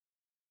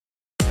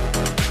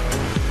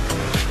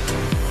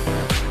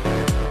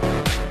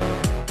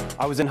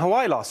I was in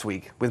Hawaii last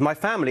week with my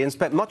family and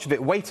spent much of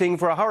it waiting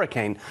for a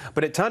hurricane.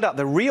 But it turned out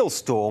the real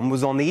storm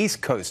was on the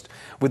East Coast,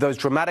 with those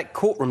dramatic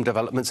courtroom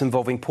developments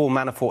involving Paul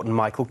Manafort and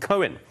Michael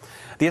Cohen.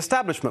 The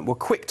establishment were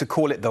quick to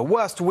call it the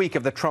worst week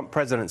of the Trump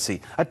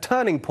presidency, a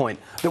turning point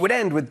that would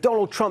end with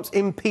Donald Trump's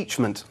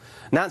impeachment.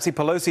 Nancy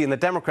Pelosi and the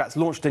Democrats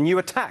launched a new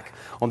attack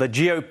on the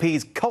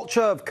GOP's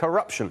culture of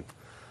corruption.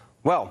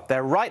 Well,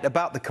 they're right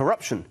about the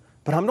corruption,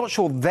 but I'm not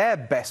sure they're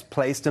best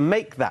placed to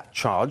make that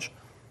charge.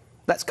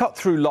 Let's cut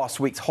through last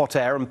week's hot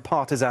air and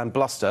partisan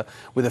bluster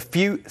with a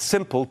few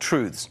simple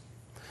truths.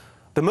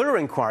 The Mueller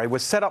inquiry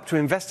was set up to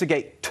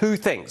investigate two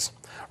things: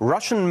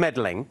 Russian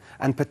meddling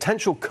and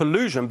potential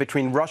collusion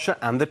between Russia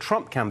and the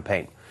Trump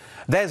campaign.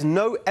 There's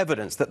no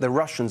evidence that the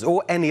Russians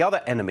or any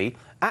other enemy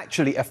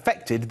actually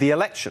affected the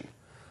election.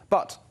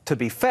 But, to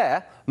be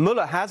fair,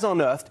 Mueller has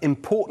unearthed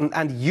important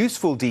and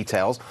useful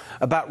details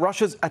about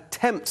Russia's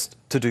attempts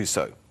to do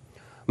so.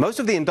 Most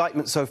of the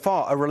indictments so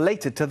far are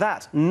related to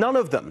that. None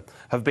of them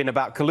have been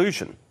about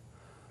collusion.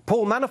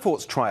 Paul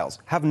Manafort's trials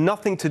have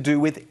nothing to do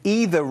with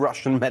either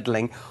Russian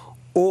meddling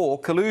or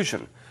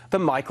collusion. The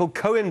Michael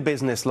Cohen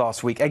business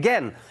last week,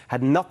 again,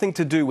 had nothing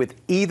to do with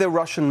either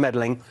Russian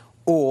meddling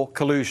or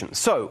collusion.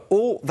 So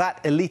all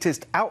that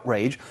elitist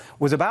outrage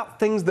was about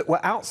things that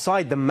were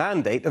outside the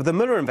mandate of the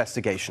Mueller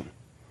investigation.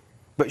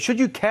 But should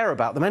you care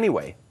about them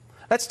anyway?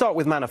 Let's start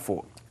with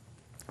Manafort.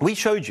 We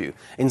showed you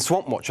in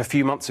Swamp Watch a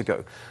few months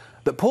ago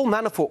that Paul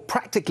Manafort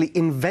practically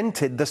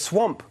invented the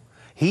swamp.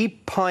 He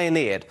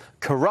pioneered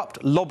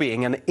corrupt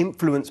lobbying and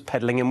influence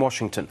peddling in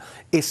Washington,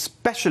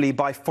 especially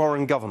by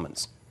foreign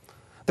governments.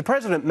 The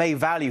president may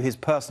value his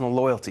personal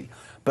loyalty,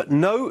 but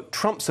no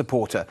Trump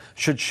supporter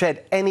should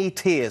shed any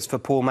tears for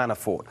Paul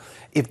Manafort.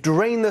 If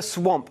drain the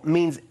swamp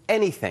means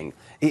anything,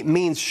 it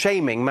means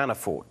shaming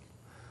Manafort.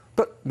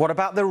 But what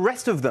about the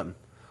rest of them?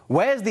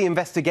 Where's the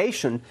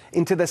investigation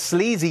into the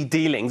sleazy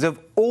dealings of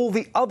all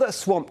the other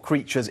swamp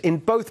creatures in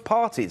both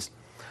parties?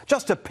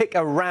 Just to pick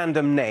a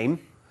random name,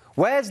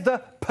 where's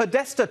the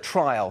Podesta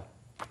trial?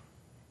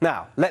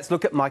 Now, let's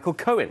look at Michael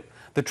Cohen.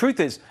 The truth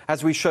is,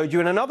 as we showed you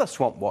in another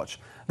Swamp Watch,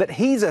 that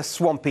he's a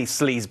swampy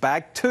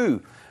sleazebag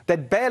too.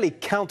 They'd barely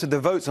counted the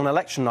votes on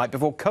election night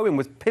before Cohen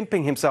was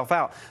pimping himself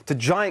out to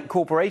giant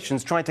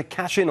corporations trying to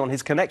cash in on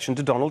his connection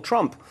to Donald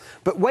Trump.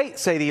 But wait,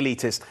 say the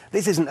elitists,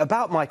 this isn't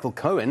about Michael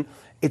Cohen.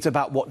 It's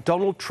about what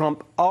Donald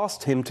Trump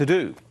asked him to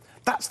do.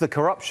 That's the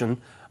corruption.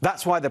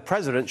 That's why the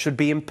president should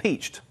be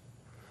impeached.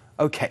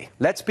 OK,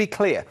 let's be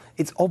clear.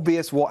 It's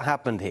obvious what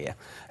happened here.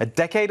 A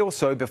decade or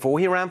so before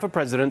he ran for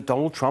president,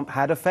 Donald Trump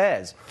had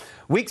affairs.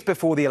 Weeks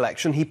before the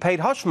election, he paid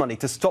hush money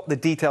to stop the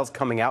details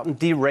coming out and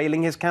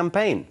derailing his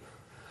campaign.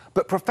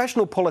 But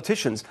professional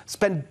politicians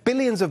spend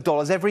billions of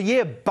dollars every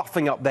year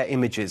buffing up their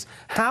images.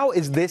 How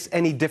is this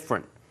any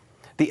different?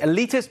 The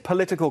elitist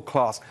political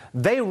class,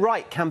 they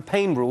write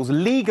campaign rules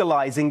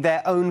legalizing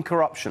their own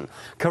corruption.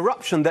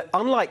 Corruption that,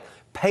 unlike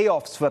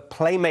payoffs for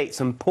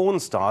playmates and porn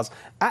stars,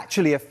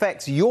 actually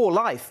affects your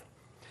life.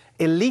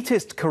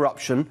 Elitist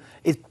corruption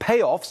is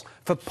payoffs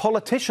for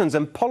politicians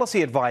and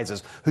policy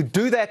advisors who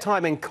do their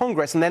time in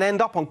Congress and then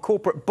end up on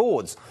corporate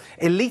boards.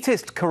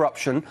 Elitist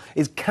corruption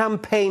is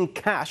campaign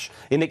cash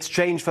in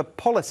exchange for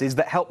policies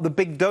that help the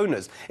big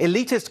donors.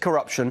 Elitist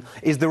corruption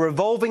is the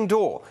revolving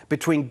door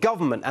between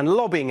government and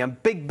lobbying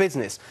and big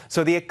business,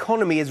 so the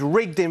economy is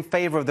rigged in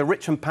favor of the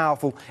rich and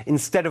powerful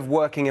instead of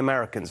working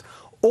Americans.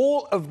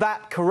 All of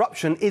that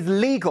corruption is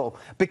legal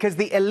because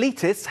the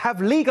elitists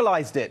have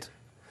legalized it.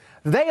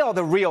 They are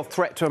the real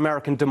threat to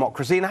American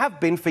democracy and have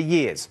been for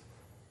years.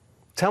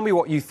 Tell me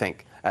what you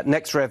think at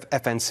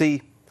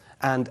NextRevFNC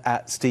and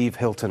at Steve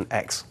Hilton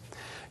X.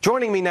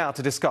 Joining me now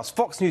to discuss,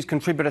 Fox News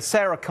contributor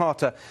Sarah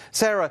Carter.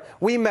 Sarah,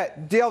 we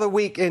met the other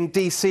week in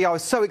D.C. I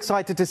was so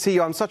excited to see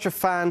you. I'm such a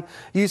fan.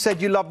 You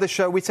said you loved the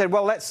show. We said,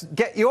 well, let's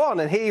get you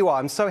on, and here you are.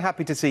 I'm so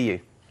happy to see you.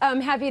 I'm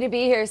happy to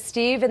be here,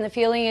 Steve, and the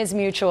feeling is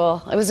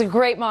mutual. It was a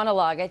great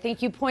monologue. I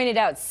think you pointed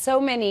out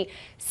so many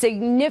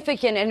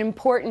significant and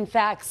important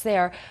facts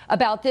there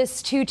about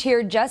this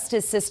two-tiered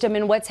justice system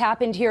and what's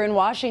happened here in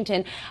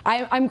Washington.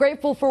 I'm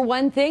grateful for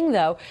one thing,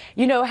 though.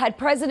 You know, had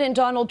President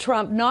Donald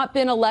Trump not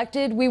been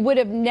elected, we would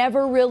have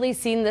never really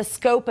seen the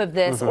scope of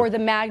this or the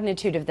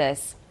magnitude of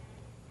this.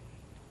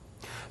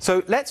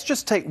 So let's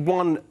just take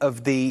one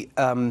of the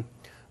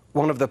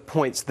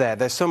points there.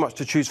 There's so much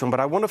to choose from, but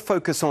I want to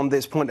focus on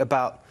this point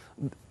about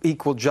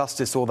equal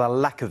justice or the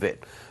lack of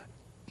it.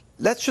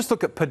 Let's just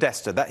look at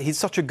Podesta. He's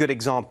such a good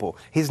example.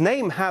 His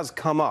name has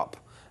come up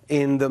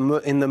in the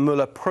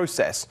Mueller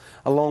process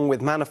along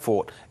with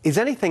Manafort. Is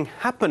anything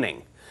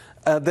happening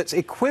that's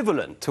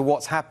equivalent to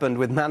what's happened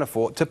with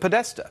Manafort to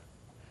Podesta?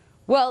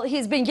 Well,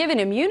 he's been given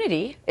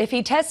immunity if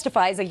he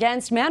testifies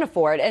against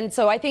Manafort, and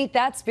so I think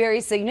that's very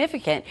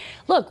significant.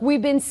 Look,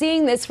 we've been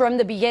seeing this from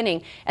the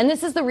beginning, and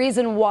this is the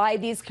reason why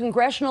these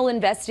congressional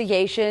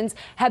investigations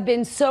have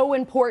been so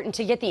important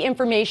to get the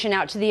information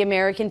out to the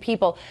American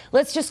people.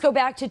 Let's just go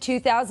back to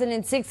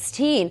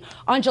 2016,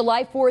 on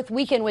July 4th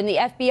weekend, when the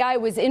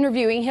FBI was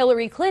interviewing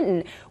Hillary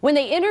Clinton. When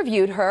they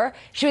interviewed her,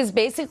 she was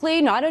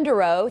basically not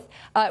under oath.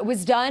 It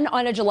was done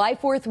on a July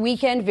 4th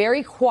weekend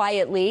very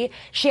quietly.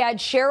 She had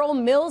Cheryl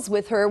Mills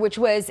with her, which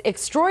was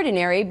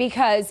extraordinary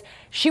because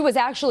she was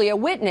actually a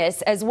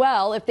witness as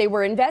well if they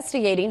were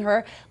investigating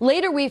her.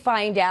 Later we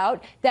find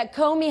out that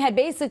Comey had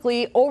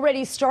basically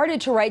already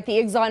started to write the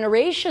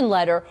exoneration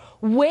letter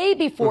way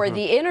before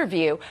the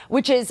interview,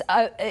 which is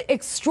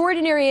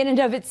extraordinary in and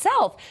of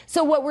itself.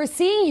 So what we're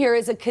seeing here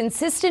is a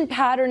consistent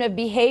pattern of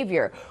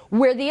behavior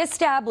where the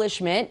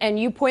establishment, and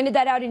you pointed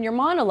that out in your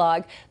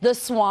monologue, the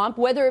swamp,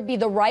 whether it be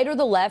the right or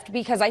the left,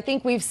 because I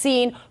think we've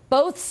seen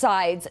both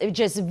sides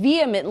just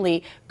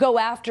vehemently go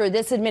after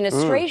this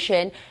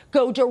administration,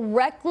 go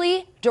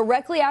directly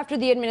after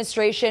the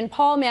administration.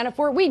 Paul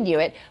Manafort, we knew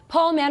it.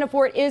 Paul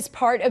Manafort is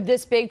part of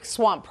this big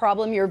swamp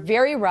problem. You're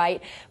very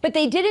right. But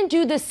they didn't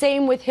do the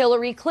same with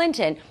Hillary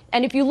Clinton.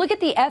 And if you look at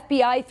the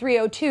FBI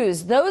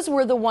 302s, those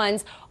were the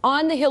ones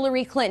on the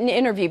Hillary Clinton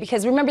interview,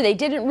 because remember, they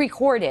didn't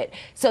record it.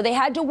 So they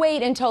had to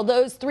wait until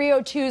those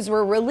 302s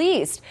were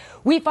released.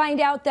 We find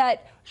out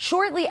that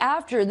shortly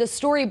after the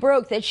story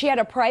broke that she had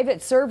a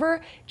private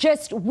server,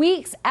 just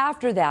weeks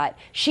after that,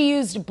 she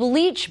used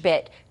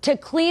BleachBit to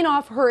clean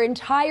off her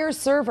entire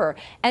server,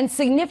 and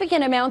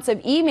significant amounts of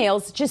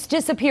emails just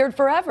disappeared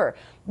forever.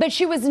 But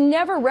she was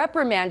never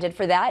reprimanded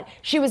for that.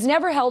 She was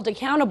never held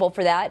accountable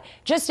for that.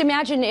 Just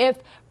imagine if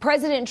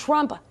President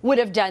Trump would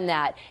have done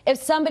that, if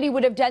somebody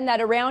would have done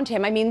that around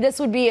him. I mean, this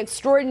would be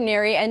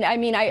extraordinary. And I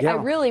mean, I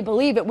really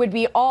believe it would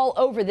be all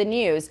over the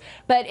news.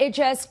 But it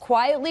just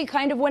quietly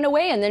kind of went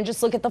away. And then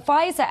just look at the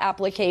FISA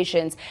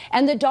applications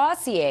and the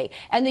dossier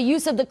and the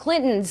use of the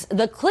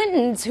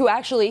Clintons, who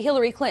actually,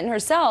 Hillary Clinton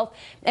herself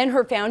and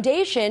her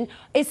foundation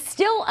is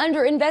still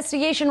under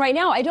investigation right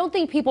now. I don't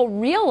think people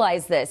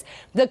realize this.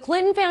 The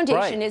Clinton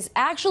Foundation is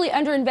actually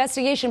under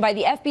investigation by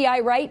the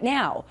FBI right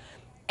now.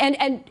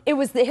 And it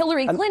was the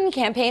Hillary Clinton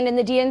campaign and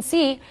the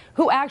DNC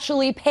who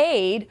actually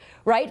paid,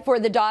 right, for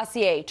the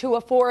dossier to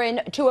a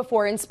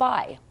foreign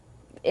spy.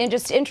 And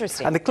just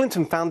interesting. And the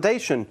Clinton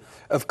Foundation,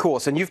 of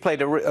course, and you've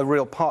played a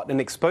real part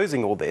in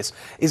exposing all this,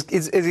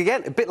 is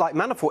again, a bit like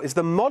Manafort, is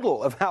the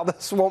model of how the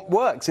swamp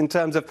works in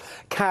terms of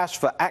cash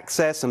for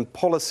access and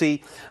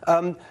policy.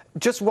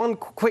 Just one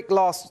quick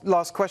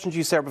last question to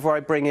you, Sarah, before I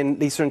bring in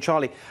Lisa and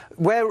Charlie.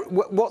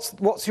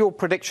 What's your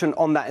prediction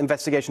on that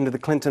investigation to the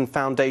Clinton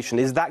Foundation?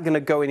 Is that going to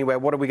go anywhere?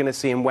 What are we going to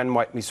see, and when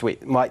might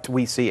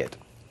we see it?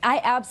 I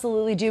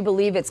absolutely do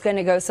believe it's going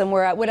to go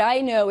somewhere. What I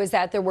know is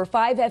that there were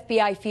 5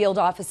 FBI field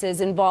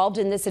offices involved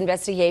in this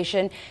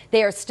investigation.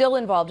 They are still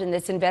involved in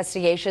this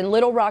investigation.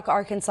 Little Rock,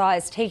 Arkansas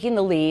is taking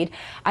the lead.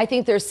 I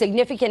think there's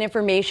significant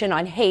information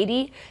on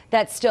Haiti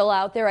that's still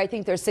out there. I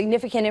think there's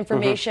significant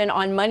information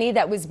on money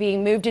that was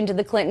being moved into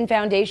the Clinton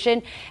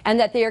Foundation, and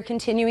that they are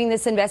continuing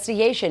this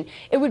investigation.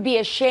 It would be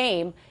a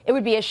shame. It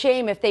would be a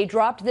shame if they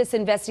dropped this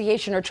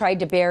investigation or tried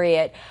to bury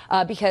it,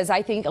 because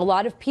I think a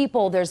lot of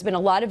people, there's been a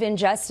lot of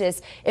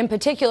injustice, in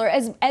particular,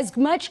 as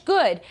much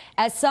good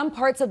as some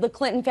parts of the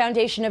Clinton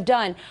Foundation have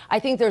done. I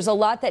think there's a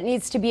lot that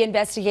needs to be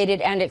investigated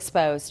and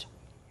exposed.